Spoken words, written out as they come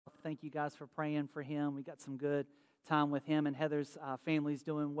Thank you guys for praying for him. We got some good time with him, and Heather's family's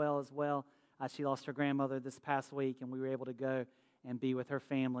doing well as well. She lost her grandmother this past week, and we were able to go and be with her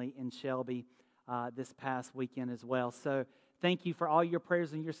family in Shelby this past weekend as well. So thank you for all your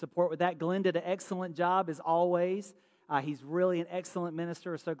prayers and your support with that. Glenn did an excellent job as always. He's really an excellent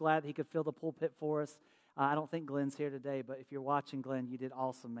minister. We're so glad that he could fill the pulpit for us. I don't think Glenn's here today, but if you're watching, Glenn, you did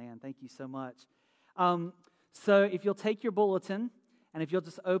awesome, man. Thank you so much. So if you'll take your bulletin, and if you'll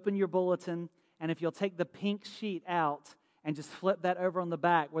just open your bulletin, and if you'll take the pink sheet out and just flip that over on the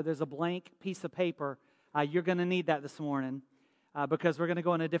back where there's a blank piece of paper, you're going to need that this morning because we're going to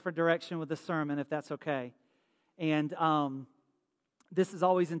go in a different direction with the sermon, if that's okay. And this is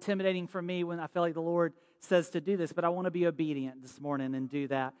always intimidating for me when I feel like the Lord says to do this, but I want to be obedient this morning and do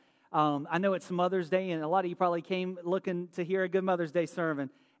that. I know it's Mother's Day, and a lot of you probably came looking to hear a good Mother's Day sermon,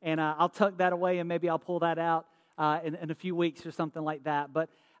 and I'll tuck that away, and maybe I'll pull that out in a few weeks or something like that. But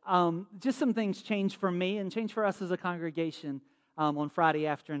just some things changed for me and changed for us as a congregation on Friday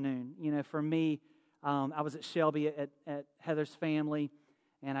afternoon. You know, for me, I was at Shelby at Heather's family,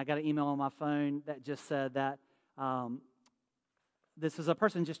 and I got an email on my phone that just said that this was a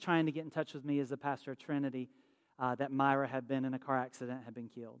person just trying to get in touch with me as a pastor of Trinity, that Myra had been in a car accident, had been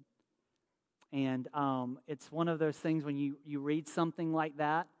killed. And it's one of those things when you read something like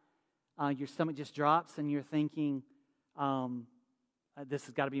that, your stomach just drops and you're thinking, this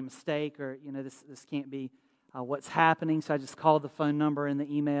has got to be a mistake, or, you know, this can't be what's happening. So I just called the phone number in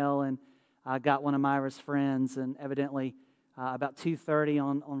the email, and I got one of Myra's friends, and evidently about 2:30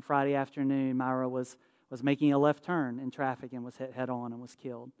 on Friday afternoon, Myra was making a left turn in traffic and was hit head-on and was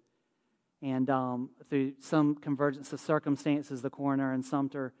killed. And through some convergence of circumstances, the coroner in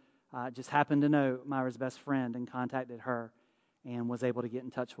Sumter just happened to know Myra's best friend and contacted her and was able to get in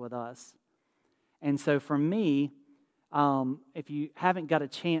touch with us. And so for me, if you haven't got a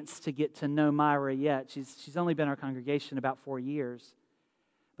chance to get to know Myra yet, she's only been in our congregation about 4 years,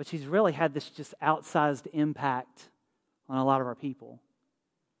 but she's really had this just outsized impact on a lot of our people.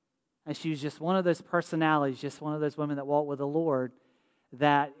 And she was just one of those personalities, just one of those women that walked with the Lord,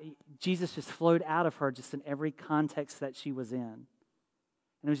 that Jesus just flowed out of her just in every context that she was in. And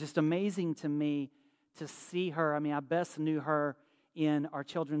it was just amazing to me to see her. I mean, I best knew her in our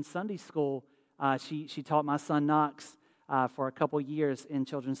children's Sunday school. She taught my son Knox for a couple years in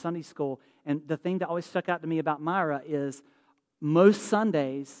children's Sunday school. And the thing that always stuck out to me about Myra is most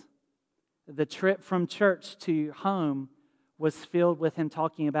Sundays, the trip from church to home was filled with him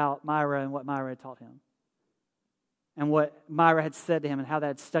talking about Myra and what Myra had taught him, and what Myra had said to him, and how that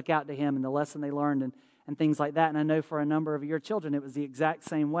had stuck out to him, and the lesson they learned, and things like that. And I know for a number of your children, it was the exact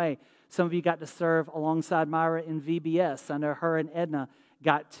same way. Some of you got to serve alongside Myra in VBS. I know her and Edna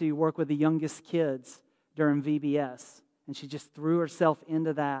got to work with the youngest kids during VBS, and she just threw herself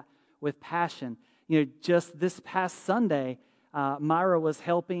into that with passion. You know, just this past Sunday, Myra was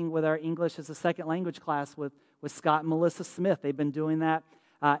helping with our English as a second language class with Scott and Melissa Smith. They've been doing that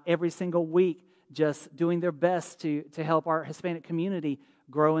every single week, just doing their best to help our Hispanic community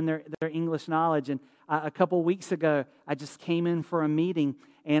grow in their English knowledge. And a couple weeks ago, I just came in for a meeting,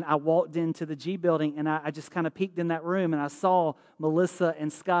 and I walked into the G building, and I just kind of peeked in that room, and I saw Melissa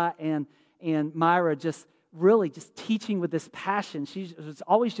and Scott and Myra just really just teaching with this passion. She was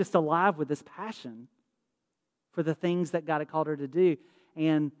always just alive with this passion for the things that God had called her to do.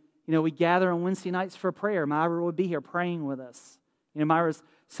 And, you know, we gather on Wednesday nights for prayer. Myra would be here praying with us. You know, Myra's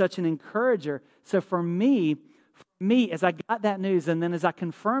such an encourager. So for me, as I got that news, and then as I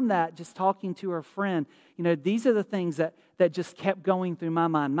confirmed that, just talking to her friend, you know, these are the things that just kept going through my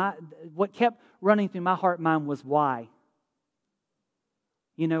mind. What kept running through my heart and mind was why.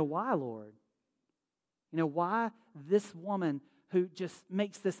 You know, why, Lord? You know, why this woman who just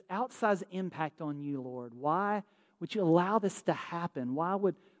makes this outsized impact on you, Lord? Why would you allow this to happen? Why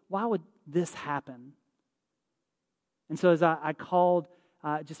would this happen? And so as I called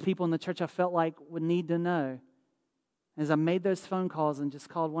just people in the church I felt like would need to know, as I made those phone calls and just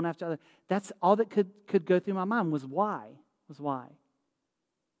called one after the other, that's all that could go through my mind was why.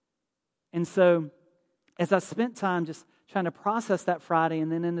 And so as I spent time just trying to process that Friday and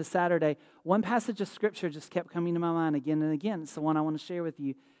then into Saturday, one passage of Scripture just kept coming to my mind again and again. It's the one I want to share with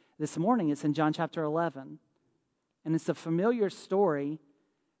you this morning. It's in John chapter 11. And it's a familiar story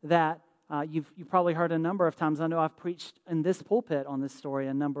that you've probably heard a number of times. I know I've preached in this pulpit on this story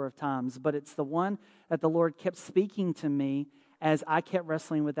a number of times, but it's the one that the Lord kept speaking to me as I kept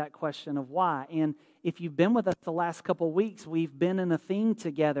wrestling with that question of why. And if you've been with us the last couple of weeks, we've been in a theme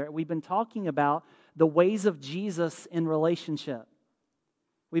together. We've been talking about the ways of Jesus in relationship.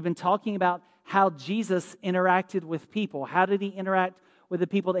 We've been talking about how Jesus interacted with people. How did he interact with the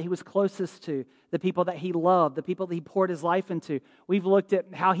people that he was closest to, the people that he loved, the people that he poured his life into. We've looked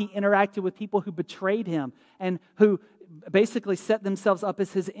at how he interacted with people who betrayed him and who basically set themselves up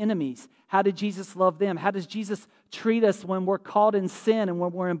as his enemies. How did Jesus love them? How does Jesus treat us when we're caught in sin and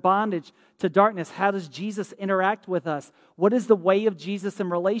when we're in bondage to darkness? How does Jesus interact with us? What is the way of Jesus in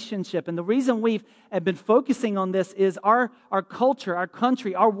relationship? And the reason we've been focusing on this is our culture, our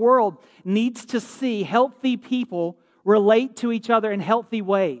country, our world needs to see healthy people relate to each other in healthy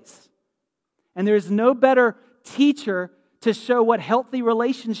ways. And there's no better teacher to show what healthy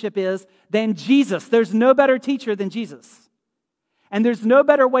relationship is than Jesus. There's no better teacher than Jesus. And there's no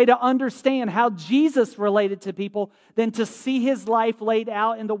better way to understand how Jesus related to people than to see his life laid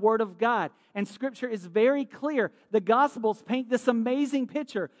out in the Word of God. And Scripture is very clear. The Gospels paint this amazing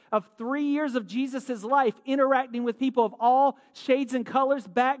picture of 3 years of Jesus' life interacting with people of all shades and colors,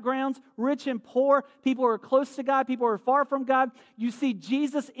 backgrounds, rich and poor, people who are close to God, people who are far from God. You see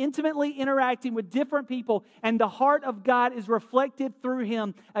Jesus intimately interacting with different people, and the heart of God is reflected through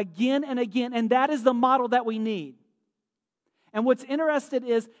him again and again. And that is the model that we need. And what's interesting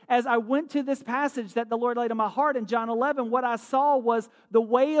is, as I went to this passage that the Lord laid on my heart in John 11, what I saw was the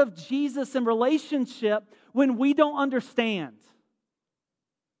way of Jesus in relationship when we don't understand.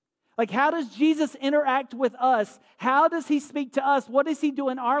 Like, how does Jesus interact with us? How does he speak to us? What does he do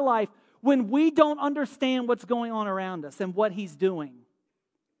in our life when we don't understand what's going on around us and what he's doing?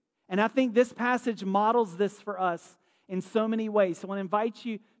 And I think this passage models this for us in so many ways. So I want to invite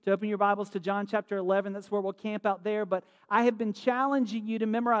you to open your Bibles to John chapter 11. That's where we'll camp out there. But I have been challenging you to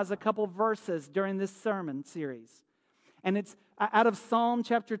memorize a couple verses during this sermon series. And it's out of Psalm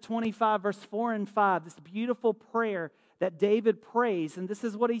chapter 25, verse 4 and 5, this beautiful prayer that David prays. And this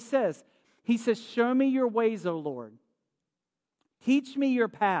is what he says. He says, "Show me your ways, O Lord. Teach me your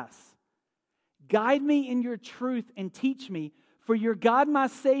paths. Guide me in your truth and teach me. For you're God, my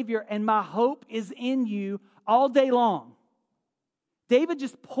Savior, and my hope is in you all day long." David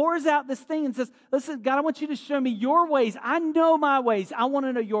just pours out this thing and says, listen, God, I want you to show me your ways. I know my ways. I want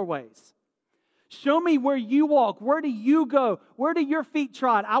to know your ways. Show me where you walk. Where do you go? Where do your feet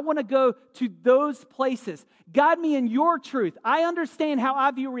trod? I want to go to those places. Guide me in your truth. I understand how I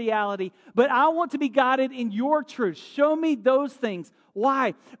view reality, but I want to be guided in your truth. Show me those things.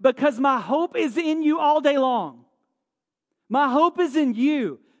 Why? Because my hope is in you all day long. My hope is in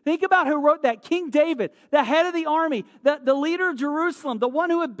you. Think about who wrote that. King David, the head of the army, the leader of Jerusalem, the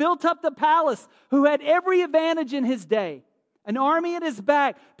one who had built up the palace, who had every advantage in his day. An army at his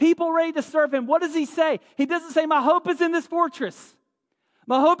back, people ready to serve him. What does he say? He doesn't say, my hope is in this fortress.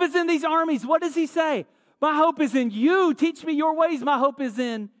 My hope is in these armies. What does he say? My hope is in you. Teach me your ways. My hope is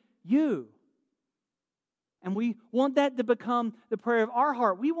in you. And we want that to become the prayer of our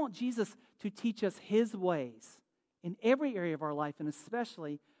heart. We want Jesus to teach us his ways in every area of our life, and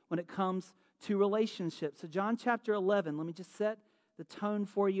especially when it comes to relationships. So John chapter 11, let me just set the tone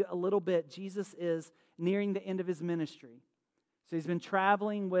for you a little bit. Jesus is nearing the end of his ministry. So he's been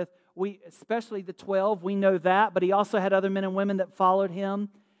traveling with, especially the 12, we know that, but he also had other men and women that followed him.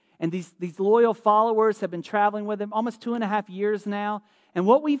 And these loyal followers have been traveling with him almost 2.5 years now. And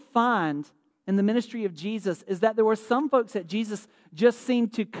what we find in the ministry of Jesus is that there were some folks that Jesus just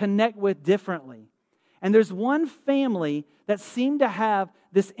seemed to connect with differently. And there's one family that seemed to have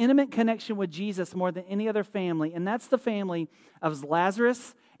this intimate connection with Jesus more than any other family, and that's the family of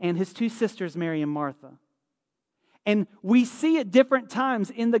Lazarus and his two sisters, Mary and Martha. And we see at different times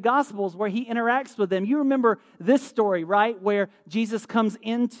in the Gospels where he interacts with them. You remember this story, right? Where Jesus comes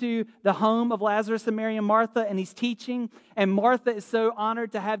into the home of Lazarus and Mary and Martha, and he's teaching. And Martha is so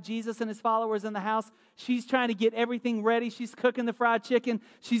honored to have Jesus and his followers in the house. She's trying to get everything ready. She's cooking the fried chicken.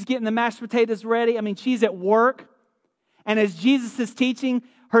 She's getting the mashed potatoes ready. I mean, she's at work. And as Jesus is teaching,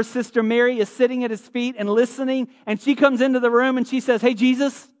 her sister Mary is sitting at his feet and listening. And she comes into the room and she says, "Hey,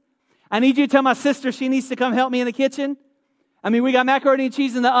 Jesus, I need you to tell my sister she needs to come help me in the kitchen. I mean, we got macaroni and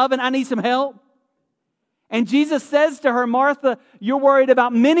cheese in the oven. I need some help." And Jesus says to her, "Martha, you're worried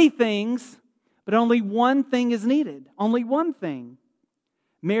about many things, but only one thing is needed. Only one thing.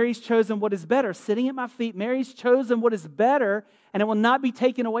 Mary's chosen what is better." Sitting at my feet, Mary's chosen what is better, and it will not be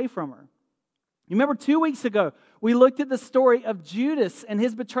taken away from her. You remember 2 weeks ago, we looked at the story of Judas and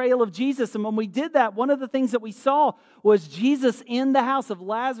his betrayal of Jesus. And when we did that, one of the things that we saw was Jesus in the house of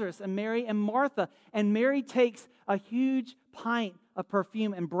Lazarus and Mary and Martha. And Mary takes a huge pint of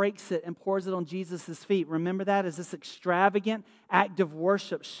perfume and breaks it and pours it on Jesus' feet. Remember that as this extravagant act of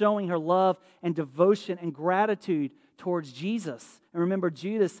worship, showing her love and devotion and gratitude towards Jesus. And remember,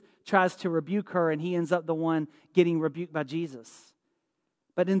 Judas tries to rebuke her, and he ends up the one getting rebuked by Jesus.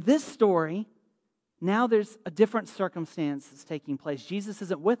 But in this story, now there's a different circumstance that's taking place. Jesus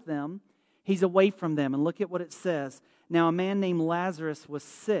isn't with them. He's away from them. And look at what it says. Now a man named Lazarus was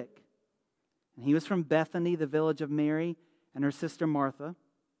sick. And he was from Bethany, the village of Mary and her sister Martha.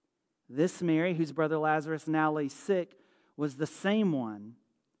 This Mary, whose brother Lazarus now lay sick, was the same one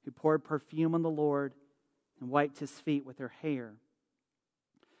who poured perfume on the Lord and wiped his feet with her hair.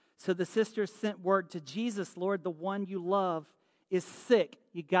 So the sisters sent word to Jesus, Lord, the one you love is sick.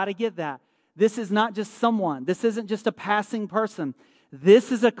 You got to get that. This is not just someone. This isn't just a passing person.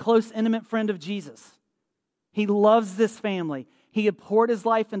 This is a close, intimate friend of Jesus. He loves this family. He had poured his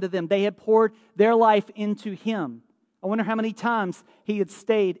life into them. They had poured their life into him. I wonder how many times he had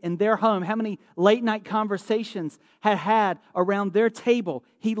stayed in their home, how many late night conversations had around their table.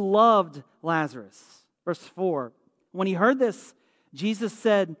 He loved Lazarus. Verse 4, when he heard this, Jesus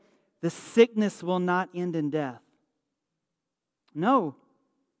said, the sickness will not end in death. No,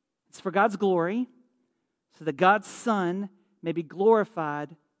 it's for God's glory, so that God's Son may be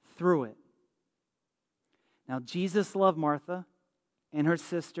glorified through it. Now, Jesus loved Martha and her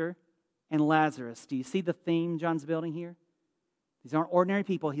sister and Lazarus. Do you see the theme John's building here? These aren't ordinary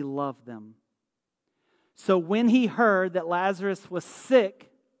people. He loved them. So when he heard that Lazarus was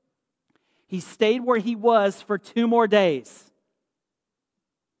sick, he stayed where he was for 2 more days.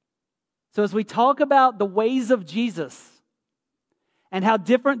 So as we talk about the ways of Jesus and how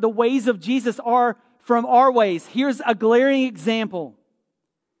different the ways of Jesus are from our ways, here's a glaring example.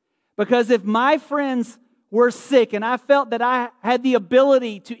 Because if my friends were sick and I felt that I had the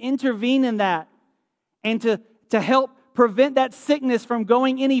ability to intervene in that and to help prevent that sickness from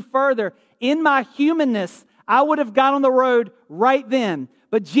going any further, in my humanness, I would have got on the road right then.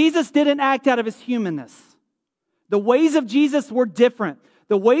 But Jesus didn't act out of his humanness. The ways of Jesus were different.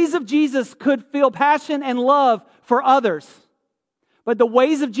 The ways of Jesus could feel passion and love for others. But the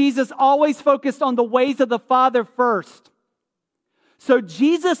ways of Jesus always focused on the ways of the Father first. So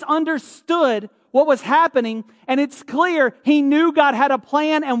Jesus understood what was happening, and it's clear he knew God had a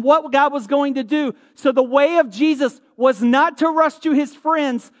plan and what God was going to do. So the way of Jesus was not to rush to his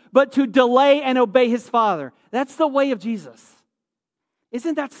friends, but to delay and obey his Father. That's the way of Jesus.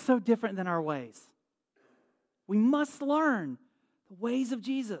 Isn't that so different than our ways? We must learn the ways of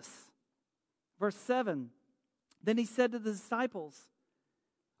Jesus. Verse 7, then he said to the disciples,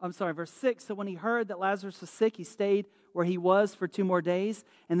 verse 6, so when he heard that Lazarus was sick, he stayed where he was for 2 more days.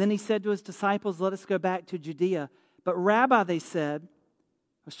 And then he said to his disciples, let us go back to Judea. But Rabbi, they said,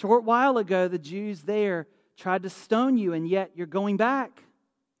 a short while ago the Jews there tried to stone you, and yet you're going back.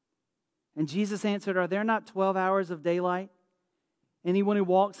 And Jesus answered, are there not 12 hours of daylight? Anyone who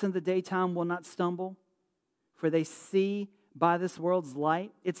walks in the daytime will not stumble, for they see by this world's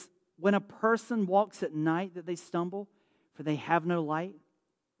light. It's when a person walks at night that they stumble, for they have no light.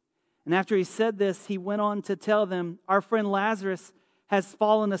 And after he said this, he went on to tell them, our friend Lazarus has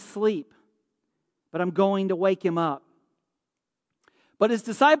fallen asleep, but I'm going to wake him up. But his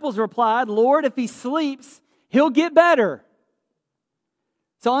disciples replied, Lord, if he sleeps, he'll get better.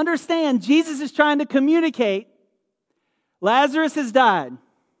 So understand, Jesus is trying to communicate Lazarus has died.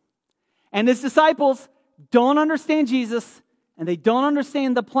 And his disciples don't understand Jesus, and they don't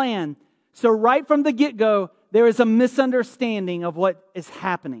understand the plan. So right from the get-go, there is a misunderstanding of what is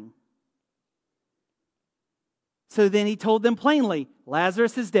happening. So then he told them plainly,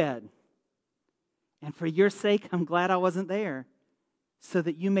 Lazarus is dead. And for your sake, I'm glad I wasn't there, so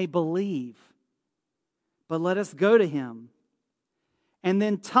that you may believe. But let us go to him. And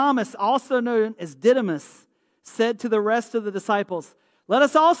then Thomas, also known as Didymus, said to the rest of the disciples, let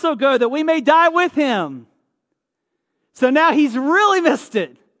us also go that we may die with him. So now he's really missed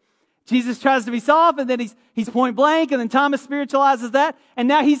it. Jesus tries to be soft, and then he's point blank, and then Thomas spiritualizes that, and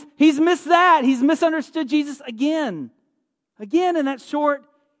now he's missed that. He's misunderstood Jesus again in that short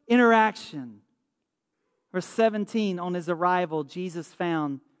interaction. Verse 17, on his arrival, Jesus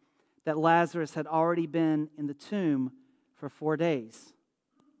found that Lazarus had already been in the tomb for 4 days.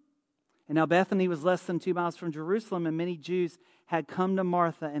 And now Bethany was less than 2 miles from Jerusalem, and many Jews had come to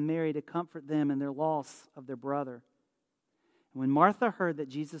Martha and Mary to comfort them in their loss of their brother. And when Martha heard that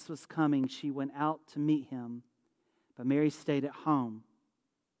Jesus was coming, she went out to meet him, but Mary stayed at home.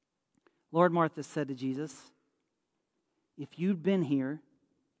 Lord, Martha said to Jesus, if you'd been here,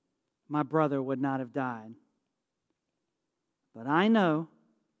 my brother would not have died. But I know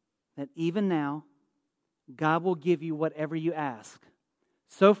that even now, God will give you whatever you ask.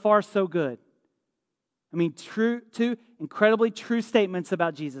 So far, so good. I mean, two incredibly true statements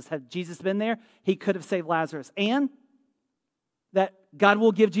about Jesus. Had Jesus been there, he could have saved Lazarus. And that God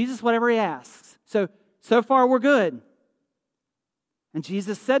will give Jesus whatever he asks. So far, we're good. And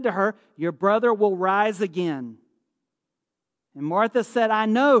Jesus said to her, your brother will rise again. And Martha said, I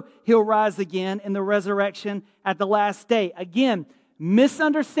know he'll rise again in the resurrection at the last day. Again,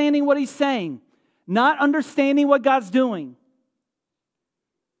 misunderstanding what he's saying, not understanding what God's doing.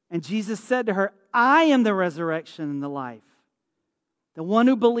 And Jesus said to her, I am the resurrection and the life. The one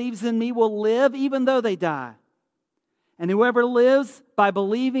who believes in me will live even though they die. And whoever lives by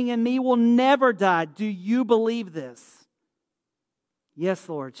believing in me will never die. Do you believe this? Yes,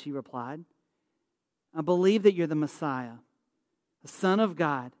 Lord, she replied. I believe that you're the Messiah, the Son of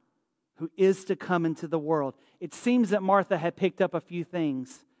God, who is to come into the world. It seems that Martha had picked up a few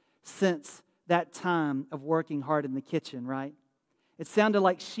things since that time of working hard in the kitchen, right? It sounded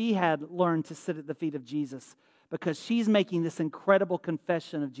like she had learned to sit at the feet of Jesus because she's making this incredible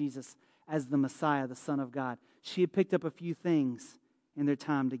confession of Jesus as the Messiah, the Son of God. She had picked up a few things in their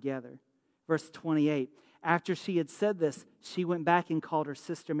time together. Verse 28, after she had said this, she went back and called her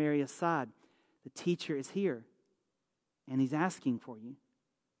sister Mary aside. The teacher is here, and he's asking for you.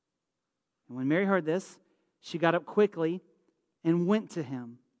 And when Mary heard this, she got up quickly and went to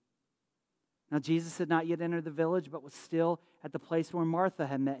him. Now Jesus had not yet entered the village, but was still at the place where Martha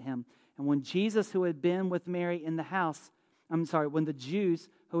had met him. And when Jesus, who had been with Mary in the house, when the Jews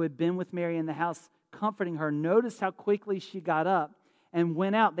who had been with Mary in the house comforting her noticed how quickly she got up and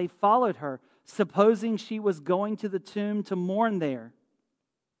went out, they followed her, supposing she was going to the tomb to mourn there.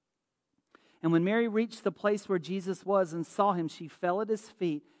 And when Mary reached the place where Jesus was and saw him, she fell at his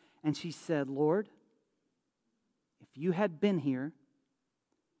feet and she said, Lord, if you had been here,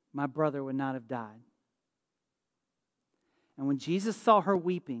 my brother would not have died. And when Jesus saw her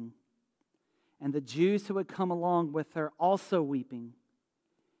weeping, and the Jews who had come along with her also weeping,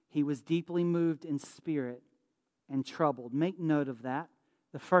 he was deeply moved in spirit and troubled. Make note of that.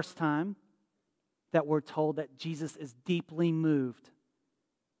 The first time that we're told that Jesus is deeply moved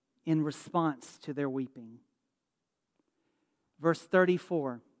in response to their weeping. Verse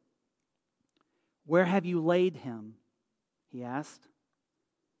 34. Where have you laid him? He asked.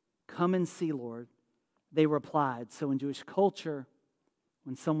 Come and see, Lord. They replied. So in Jewish culture,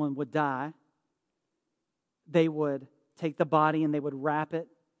 when someone would die, they would take the body and they would wrap it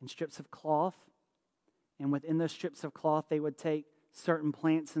in strips of cloth. And within those strips of cloth, they would take certain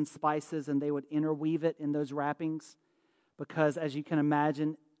plants and spices and they would interweave it in those wrappings. Because as you can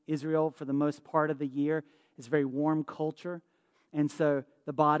imagine, Israel, for the most part of the year, is a very warm culture. And so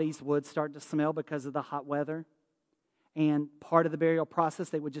the bodies would start to smell because of the hot weather. And part of the burial process,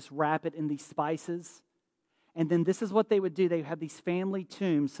 they would just wrap it in these spices. And then this is what they would do. They would have these family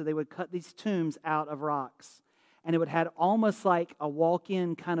tombs. So they would cut these tombs out of rocks. And it would have almost like a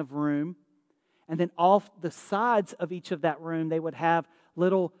walk-in kind of room. And then off the sides of each of that room, they would have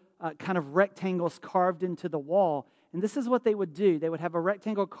little kind of rectangles carved into the wall. And this is what they would do. They would have a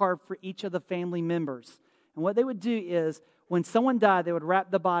rectangle carved for each of the family members. And what they would do is, when someone died, they would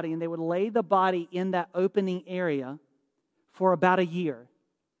wrap the body and they would lay the body in that opening area for about a year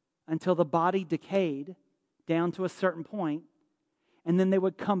until the body decayed down to a certain point. And then they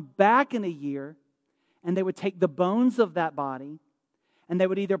would come back in a year and they would take the bones of that body and they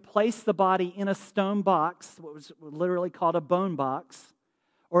would either place the body in a stone box, what was literally called a bone box,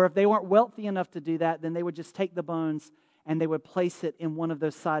 or if they weren't wealthy enough to do that, then they would just take the bones and they would place it in one of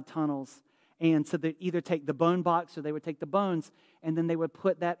those side tunnels. And so they'd either take the bone box or they would take the bones and then they would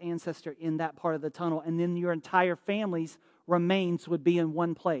put that ancestor in that part of the tunnel. And then your entire family's remains would be in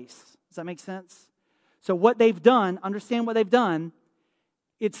one place. Does that make sense? So what they've done, understand what they've done.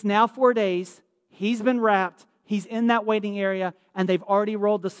 It's now 4 days. He's been wrapped. He's in that waiting area and they've already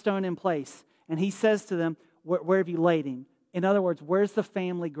rolled the stone in place. And he says to them, where have you laid him? In other words, where's the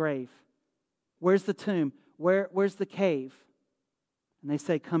family grave? Where's the tomb? Where's the cave? And they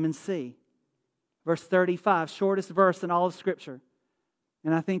say, come and see. Verse 35, shortest verse in all of Scripture.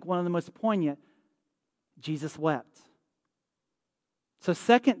 And I think one of the most poignant, Jesus wept. So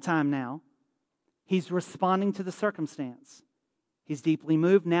second time now, he's responding to the circumstance. He's deeply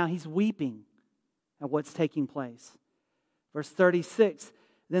moved. Now he's weeping at what's taking place. Verse 36,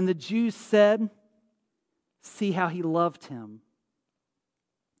 then the Jews said, see how he loved him.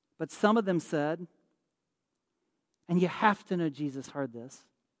 But some of them said, and you have to know Jesus heard this,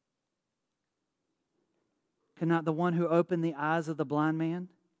 could not the one who opened the eyes of the blind man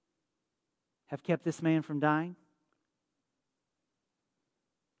have kept this man from dying?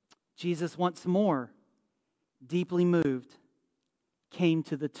 Jesus, once more, deeply moved, came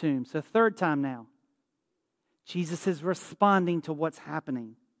to the tomb. So third time now, Jesus is responding to what's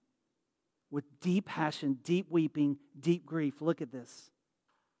happening with deep passion, deep weeping, deep grief. Look at this.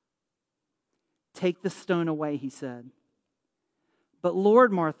 Take the stone away, he said. But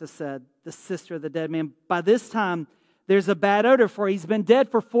Lord, Martha said, the sister of the dead man, by this time there's a bad odor, for he's been dead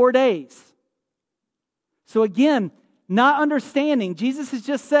for 4 days. So again, not understanding. Jesus has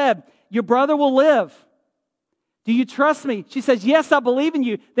just said, your brother will live. Do you trust me? She says, yes, I believe in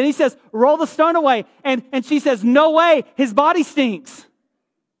you. Then he says, roll the stone away. And she says, no way, his body stinks.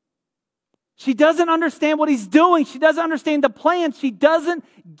 She doesn't understand what he's doing. She doesn't understand the plan. She doesn't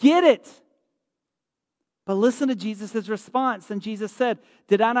get it. But listen to Jesus' response. And Jesus said,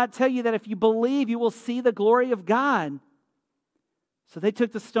 did I not tell you that if you believe, you will see the glory of God? So they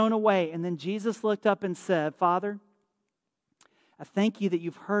took the stone away. And then Jesus looked up and said, Father, I thank you that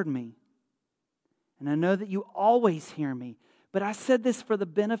you've heard me. And I know that you always hear me. But I said this for the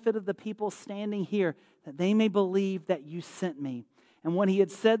benefit of the people standing here, that they may believe that you sent me. And when he had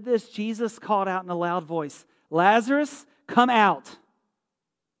said this, Jesus called out in a loud voice, Lazarus, come out.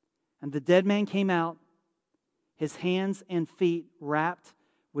 And the dead man came out, his hands and feet wrapped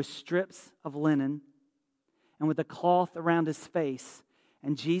with strips of linen and with a cloth around his face.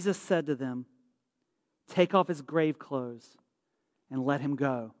 And Jesus said to them, take off his grave clothes and let him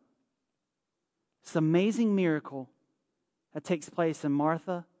go. This amazing miracle that takes place in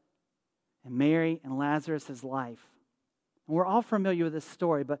Martha and Mary and Lazarus' life. And we're all familiar with this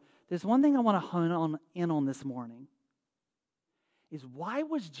story, but there's one thing I want to hone in on this morning. Is why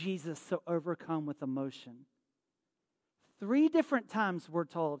was Jesus so overcome with emotion? 3 different times we're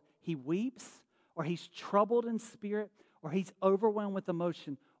told he weeps, or he's troubled in spirit, or he's overwhelmed with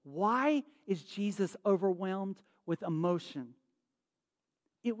emotion. Why is Jesus overwhelmed with emotion?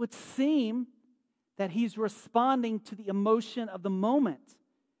 It would seem that he's responding to the emotion of the moment.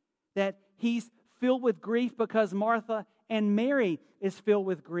 That he's filled with grief because Martha and Mary is filled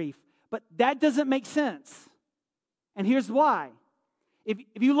with grief. But that doesn't make sense. And here's why. If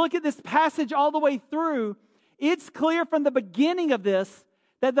you look at this passage all the way through, it's clear from the beginning of this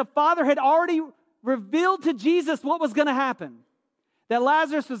that the Father had already revealed to Jesus what was going to happen. That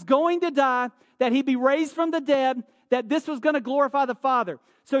Lazarus was going to die, that he'd be raised from the dead, that this was going to glorify the Father.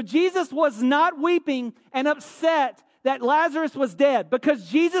 So Jesus was not weeping and upset that Lazarus was dead because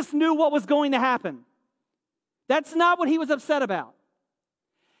Jesus knew what was going to happen. That's not what he was upset about.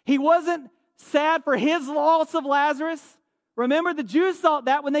 He wasn't sad for his loss of Lazarus. Remember, the Jews thought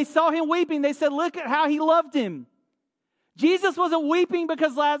that when they saw him weeping, they said, look at how he loved him. Jesus wasn't weeping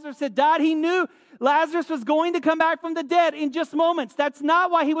because Lazarus had died. He knew Lazarus was going to come back from the dead in just moments. That's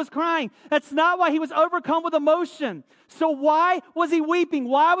not why he was crying. That's not why he was overcome with emotion. So why was he weeping?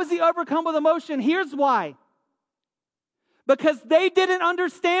 Why was he overcome with emotion? Here's why. Because they didn't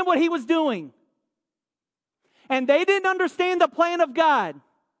understand what he was doing. And they didn't understand the plan of God.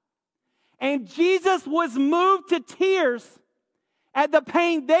 And Jesus was moved to tears at the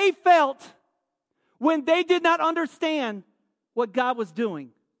pain they felt when they did not understand what God was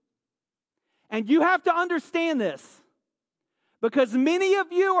doing. And you have to understand this, because many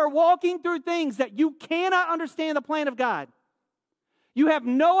of you are walking through things that you cannot understand the plan of God. You have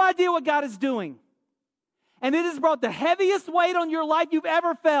no idea what God is doing. And it has brought the heaviest weight on your life you've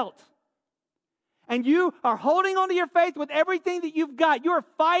ever felt. And you are holding on to your faith with everything that you've got. You are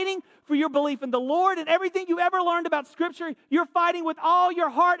fighting for your belief in the Lord, and everything you ever learned about Scripture, you're fighting with all your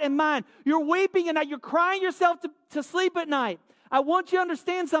heart and mind. You're weeping and you're crying yourself to sleep at night. I want you to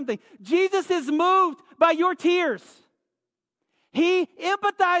understand something. Jesus is moved by your tears. He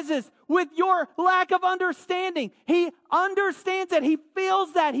empathizes with your lack of understanding. He understands that. He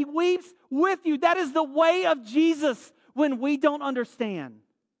feels that. He weeps with you. That is the way of Jesus when we don't understand.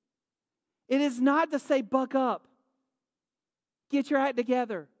 It is not to say, buck up. Get your act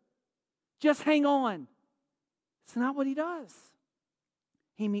together. Just hang on. It's not what he does.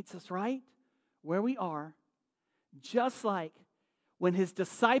 He meets us right where we are, just like when his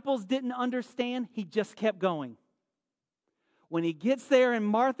disciples didn't understand, he just kept going. When he gets there and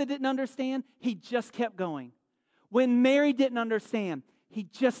Martha didn't understand, he just kept going. When Mary didn't understand, he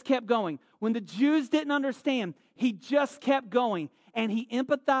just kept going. When the Jews didn't understand, he just kept going. And he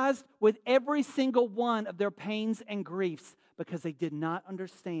empathized with every single one of their pains and griefs because they did not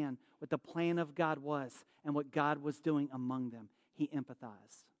understand what the plan of God was and what God was doing among them. He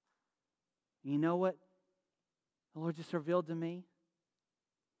empathized. You know what the Lord just revealed to me?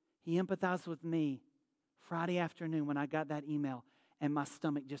 He empathized with me Friday afternoon when I got that email and my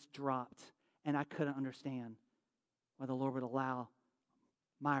stomach just dropped and I couldn't understand why the Lord would allow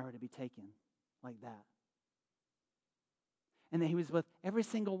Myra to be taken like that. And then he was with every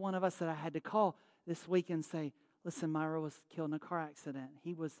single one of us that I had to call this week and say, listen, Myra was killed in a car accident.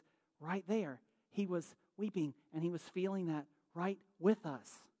 He was right there. He was weeping and he was feeling that right with us.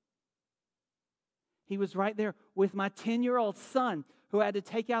 He was right there with my 10-year-old son who I had to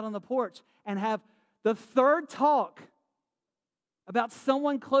take out on the porch and have the third talk about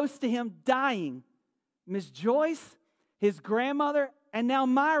someone close to him dying. Miss Joyce, his grandmother, and now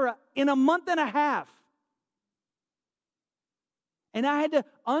Myra in a month and a half. And I had to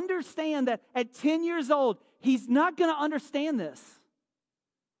understand that at 10 years old, he's not going to understand this.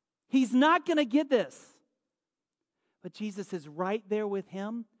 He's not going to get this. But Jesus is right there with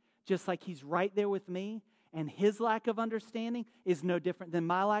him, just like he's right there with me. And his lack of understanding is no different than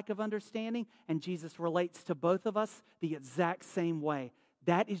my lack of understanding. And Jesus relates to both of us the exact same way.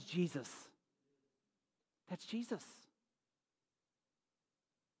 That is Jesus. That's Jesus.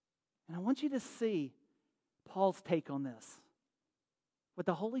 And I want you to see Paul's take on this. What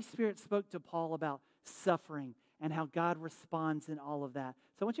the Holy Spirit spoke to Paul about suffering and how God responds in all of that.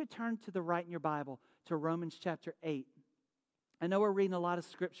 So I want you to turn to the right in your Bible to Romans chapter 8. I know we're reading a lot of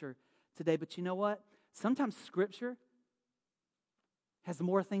Scripture today, but you know what? Sometimes Scripture has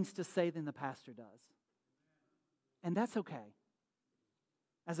more things to say than the pastor does. And that's okay.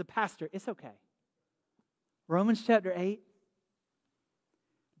 As a pastor, it's okay. Romans chapter 8,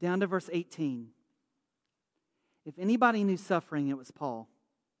 down to verse 18. If anybody knew suffering, it was Paul.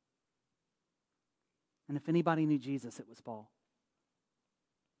 And if anybody knew Jesus, it was Paul.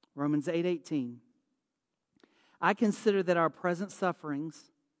 Romans 8:18. I consider that our present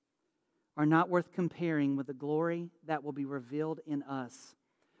sufferings are not worth comparing with the glory that will be revealed in us.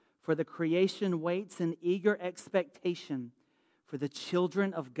 For the creation waits in eager expectation for the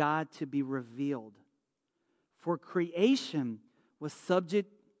children of God to be revealed. For creation was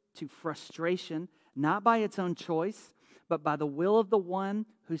subject to frustration, not by its own choice, but by the will of the one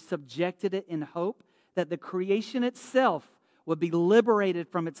who subjected it in hope that the creation itself would be liberated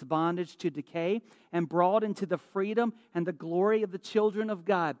from its bondage to decay and brought into the freedom and the glory of the children of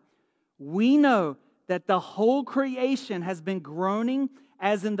God. We know that the whole creation has been groaning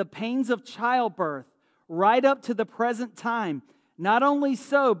as in the pains of childbirth right up to the present time. Not only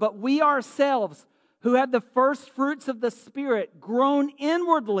so, but we ourselves who have the first fruits of the Spirit groan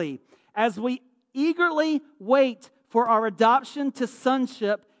inwardly as we eagerly wait for our adoption to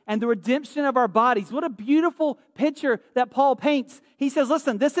sonship and the redemption of our bodies. What a beautiful picture that Paul paints. He says,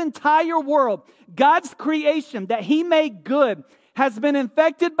 listen, this entire world, God's creation that He made good, has been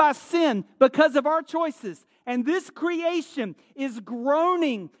infected by sin because of our choices. And this creation is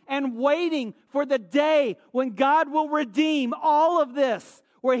groaning and waiting for the day when God will redeem all of this,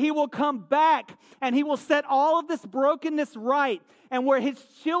 where He will come back and He will set all of this brokenness right, and where His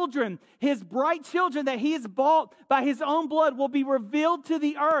children, His bright children that He has bought by His own blood, will be revealed to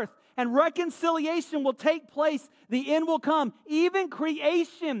the earth, and reconciliation will take place. The end will come. Even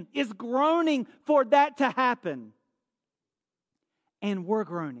creation is groaning for that to happen. And we're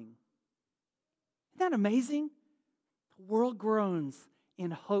groaning. Isn't that amazing? The world groans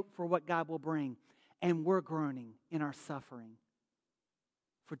in hope for what God will bring, and we're groaning in our suffering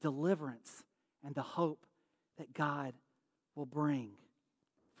for deliverance and the hope that God will bring.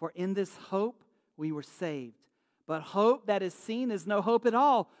 For in this hope we were saved. But hope that is seen is no hope at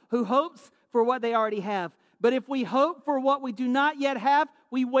all. Who hopes for what they already have? But if we hope for what we do not yet have,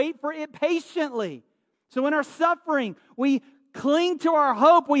 we wait for it patiently. So in our suffering, we cling to our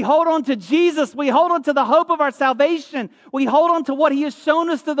hope. We hold on to Jesus. We hold on to the hope of our salvation. We hold on to what He has shown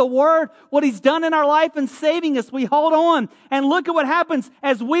us through the Word, what He's done in our life and saving us. We hold on. And look at what happens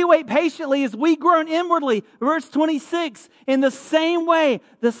as we wait patiently, as we groan inwardly. Verse 26, in the same way,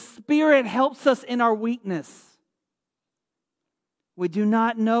 the Spirit helps us in our weakness. We do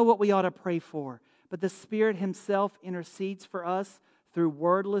not know what we ought to pray for, but the Spirit Himself intercedes for us through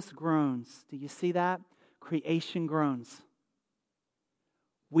wordless groans. Do you see that? Creation groans.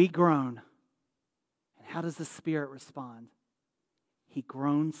 We groan. And how does the Spirit respond? He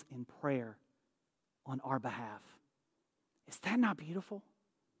groans in prayer on our behalf. Is that not beautiful?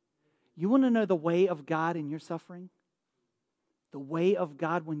 You want to know the way of God in your suffering? The way of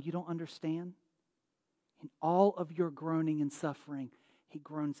God when you don't understand? In all of your groaning and suffering, He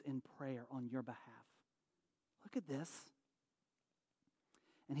groans in prayer on your behalf. Look at this.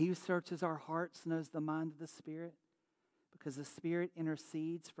 And He who searches our hearts knows the mind of the Spirit, because the Spirit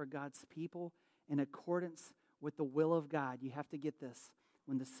intercedes for God's people in accordance with the will of God. You have to get this.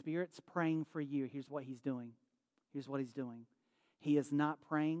 When the Spirit's praying for you, here's what He's doing. Here's what He's doing. He is not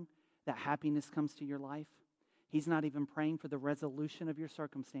praying that happiness comes to your life. He's not even praying for the resolution of your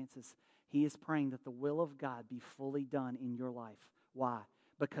circumstances. He is praying that the will of God be fully done in your life. Why?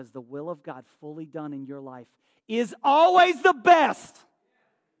 Because the will of God fully done in your life is always the best.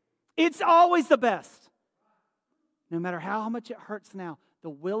 It's always the best. No matter how much it hurts now, The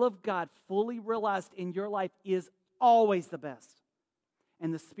will of God fully realized in your life is always the best.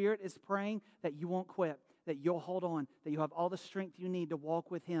 And the Spirit is praying that you won't quit, that you'll hold on, that you'll have all the strength you need to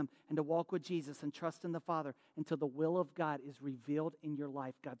walk with Him and to walk with Jesus and trust in the Father until the will of God is revealed in your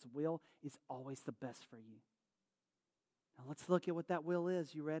life. God's will is always the best for you. Now let's look at what that will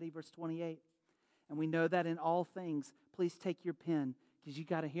is. You ready? Verse 28. And we know that in all things, please take your pen because you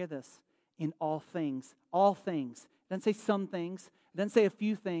got to hear this. In all things. All things. It doesn't say some things. It doesn't say a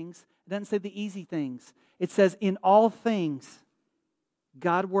few things. It doesn't say the easy things. It says in all things,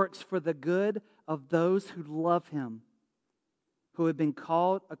 God works for the good of those who love Him, who have been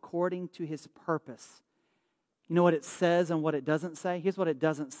called according to His purpose. You know what it says and what it doesn't say? Here's what it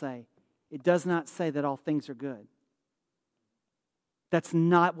doesn't say. It does not say that all things are good. That's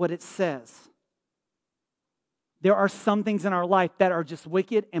not what it says. There are some things in our life that are just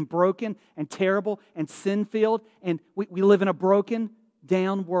wicked and broken and terrible and sin-filled, and we live in a broken,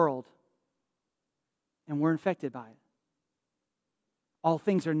 down world, and we're infected by it. All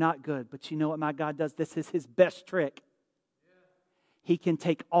things are not good, but you know what my God does? This is His best trick. He can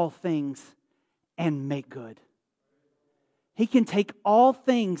take all things and make good. He can take all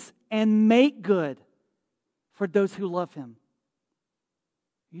things and make good for those who love Him.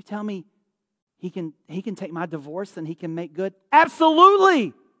 You tell me He can take my divorce and He can make good?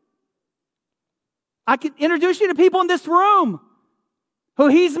 Absolutely! I can introduce you to people in this room who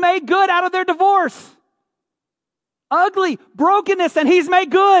He's made good out of their divorce. Ugly, brokenness, and He's made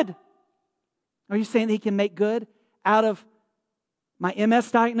good. Are you saying that He can make good out of my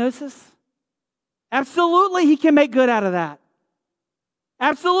MS diagnosis? Absolutely, He can make good out of that.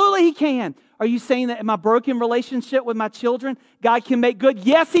 Absolutely, He can. Are you saying that in my broken relationship with my children, God can make good?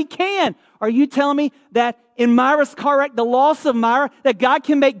 Yes, He can. Are you telling me that in Myra's car wreck, the loss of Myra, that God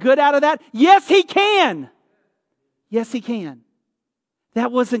can make good out of that? Yes, He can. Yes, He can.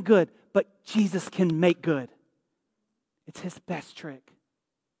 That wasn't good, but Jesus can make good. It's His best trick.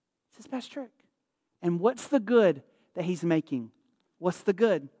 It's His best trick. And what's the good that He's making? What's the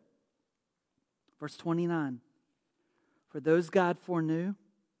good? Verse 29. For those God foreknew,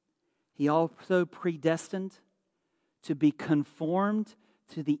 He also predestined to be conformed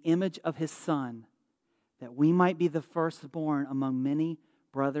to the image of His Son, that we might be the firstborn among many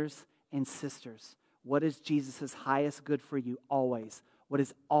brothers and sisters. What is Jesus' highest good for you always? What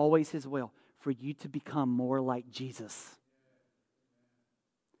is always His will? For you to become more like Jesus.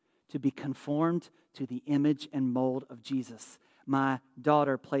 To be conformed to the image and mold of Jesus. My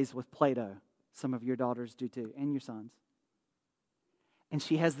daughter plays with Play-Doh. Some of your daughters do too, and your sons. And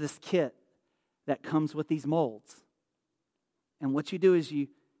she has this kit that comes with these molds. And what you do is you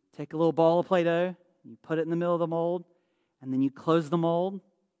take a little ball of Play-Doh, you put it in the middle of the mold, and then you close the mold,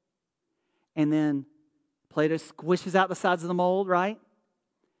 and then Play-Doh squishes out the sides of the mold, right?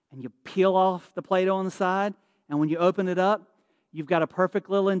 And you peel off the Play-Doh on the side, and when you open it up, you've got a perfect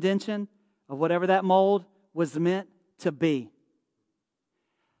little indentation of whatever that mold was meant to be.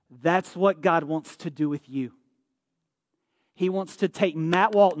 That's what God wants to do with you. He wants to take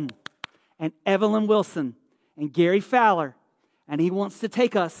Matt Walton and Evelyn Wilson and Gary Fowler, and He wants to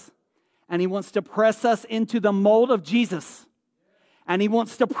take us, and He wants to press us into the mold of Jesus. And He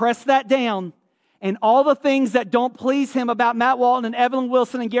wants to press that down, and all the things that don't please Him about Matt Walton and Evelyn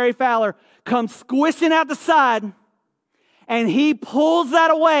Wilson and Gary Fowler come squishing out the side, and He pulls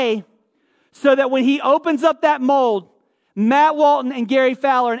that away so that when He opens up that mold, Matt Walton and Gary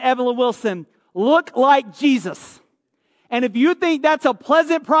Fowler and Evelyn Wilson look like Jesus. And if you think that's a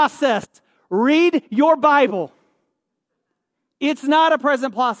pleasant process, read your Bible. It's not a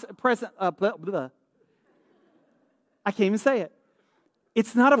I can't even say it.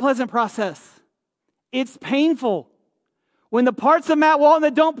 It's not a pleasant process. It's painful. When the parts of Matt Walton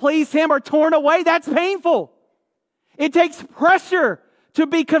that don't please Him are torn away, that's painful. It takes pressure to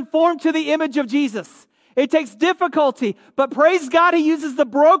be conformed to the image of Jesus. It takes difficulty, but praise God, He uses the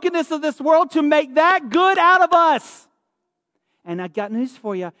brokenness of this world to make that good out of us. And I got news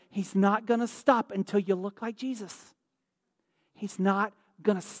for you. He's not going to stop until you look like Jesus. He's not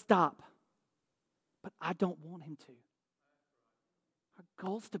going to stop. But I don't want Him to. Our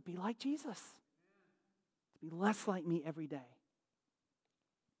goal is to be like Jesus. To be less like me every day.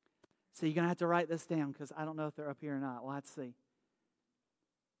 So you're going to have to write this down because I don't know if they're up here or not. Well, let's see.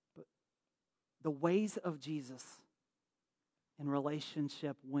 But the ways of Jesus in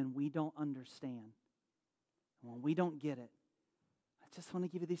relationship when we don't understand, when we don't get it, I just want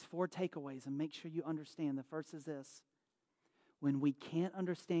to give you these 4 takeaways and make sure you understand. The first is this. When we can't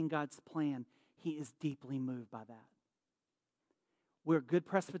understand God's plan, He is deeply moved by that. We're good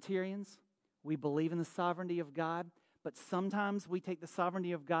Presbyterians. We believe in the sovereignty of God, But sometimes we take the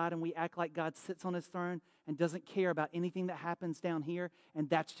sovereignty of God and we act like God sits on his throne and doesn't care about anything that happens down here, and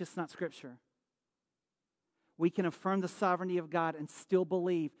that's just not Scripture. We can affirm the sovereignty of God and still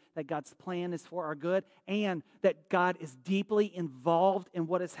believe that God's plan is for our good and that God is deeply involved in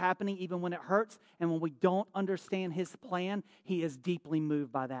what is happening even when it hurts. And when we don't understand his plan, he is deeply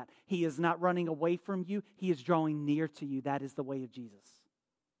moved by that. He is not running away from you. He is drawing near to you. That is the way of Jesus.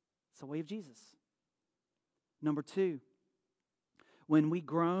 It's the way of Jesus. Number 2, when we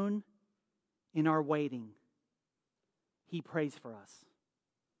groan in our waiting, he prays for us.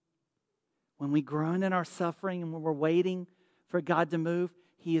 When we groan in our suffering and when we're waiting for God to move,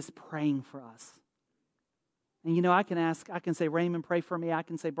 he is praying for us. And you know, I can say, Raymond, pray for me. I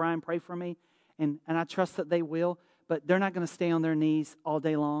can say, Brian, pray for me. And I trust that they will, but they're not going to stay on their knees all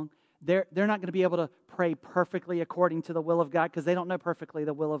day long. They're not going to be able to pray perfectly according to the will of God because they don't know perfectly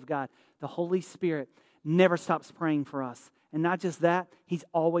the will of God. The Holy Spirit never stops praying for us. And not just that, he's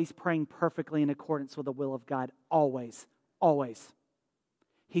always praying perfectly in accordance with the will of God. Always. Always.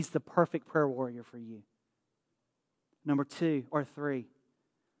 He's the perfect prayer warrior for you. Number 2 or 3,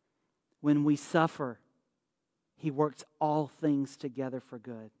 when we suffer, he works all things together for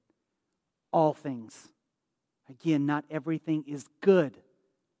good. All things. Again, not everything is good,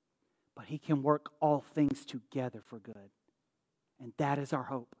 but he can work all things together for good. And that is our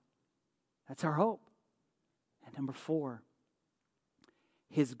hope. That's our hope. And number 4,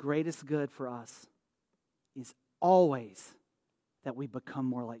 his greatest good for us is always that we become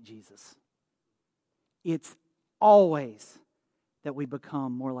more like Jesus. It's always that we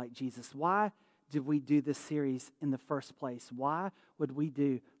become more like Jesus. Why did we do this series in the first place? Why would we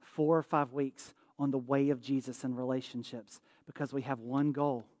do 4 or 5 weeks on the way of Jesus and relationships? Because we have one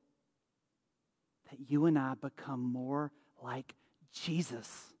goal, that you and I become more like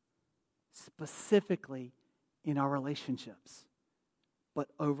Jesus, specifically in our relationships. But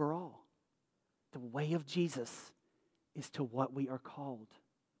overall, the way of Jesus is to what we are called.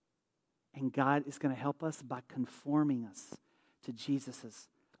 And God is going to help us by conforming us to Jesus'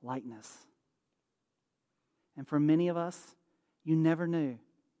 likeness. And for many of us, you never knew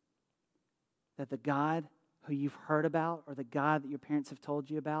that the God who you've heard about, or the God that your parents have told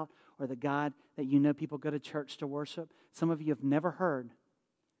you about, or the God that you know people go to church to worship, some of you have never heard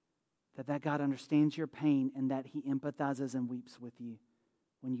that God understands your pain and that he empathizes and weeps with you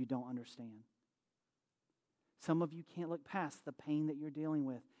when you don't understand. Some of you can't look past the pain that you're dealing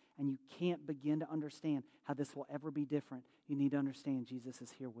with, and you can't begin to understand how this will ever be different. You need to understand Jesus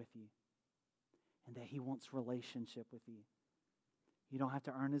is here with you and that he wants relationship with you. You don't have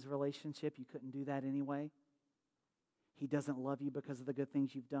to earn his relationship. You couldn't do that anyway. He doesn't love you because of the good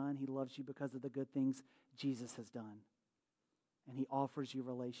things you've done. He loves you because of the good things Jesus has done. And he offers you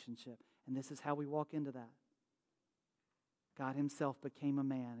relationship. And this is how we walk into that. God himself became a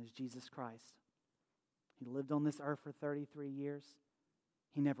man as Jesus Christ. He lived on this earth for 33 years.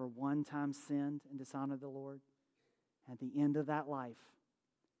 He never one time sinned and dishonored the Lord. At the end of that life,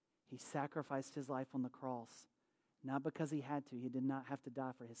 he sacrificed his life on the cross. Not because he had to. He did not have to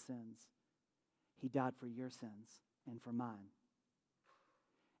die for his sins. He died for your sins and for mine.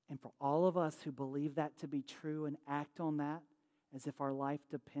 And for all of us who believe that to be true and act on that as if our life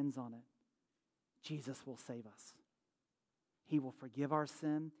depends on it, Jesus will save us. He will forgive our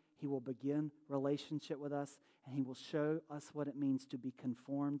sin. He will begin relationship with us, and he will show us what it means to be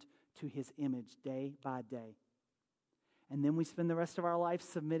conformed to his image day by day. And then we spend the rest of our life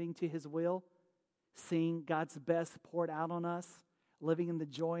submitting to his will, seeing God's best poured out on us, living in the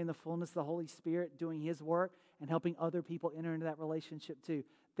joy and the fullness of the Holy Spirit, doing his work, and helping other people enter into that relationship too.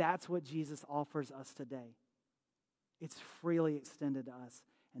 That's what Jesus offers us today. It's freely extended to us,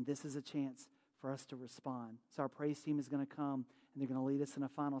 and this is a chance for us to respond. So our praise team is going to come, and they're going to lead us in a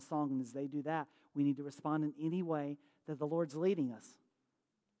final song. And as they do that, we need to respond in any way that the Lord's leading us.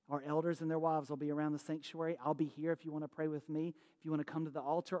 Our elders and their wives will be around the sanctuary. I'll be here if you want to pray with me. If you want to come to the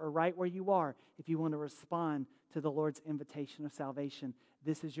altar, or right where you are, if you want to respond to the Lord's invitation of salvation,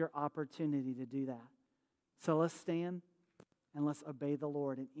 this is your opportunity to do that. So let's stand and let's obey the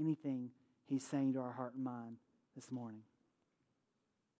Lord in anything he's saying to our heart and mind this morning.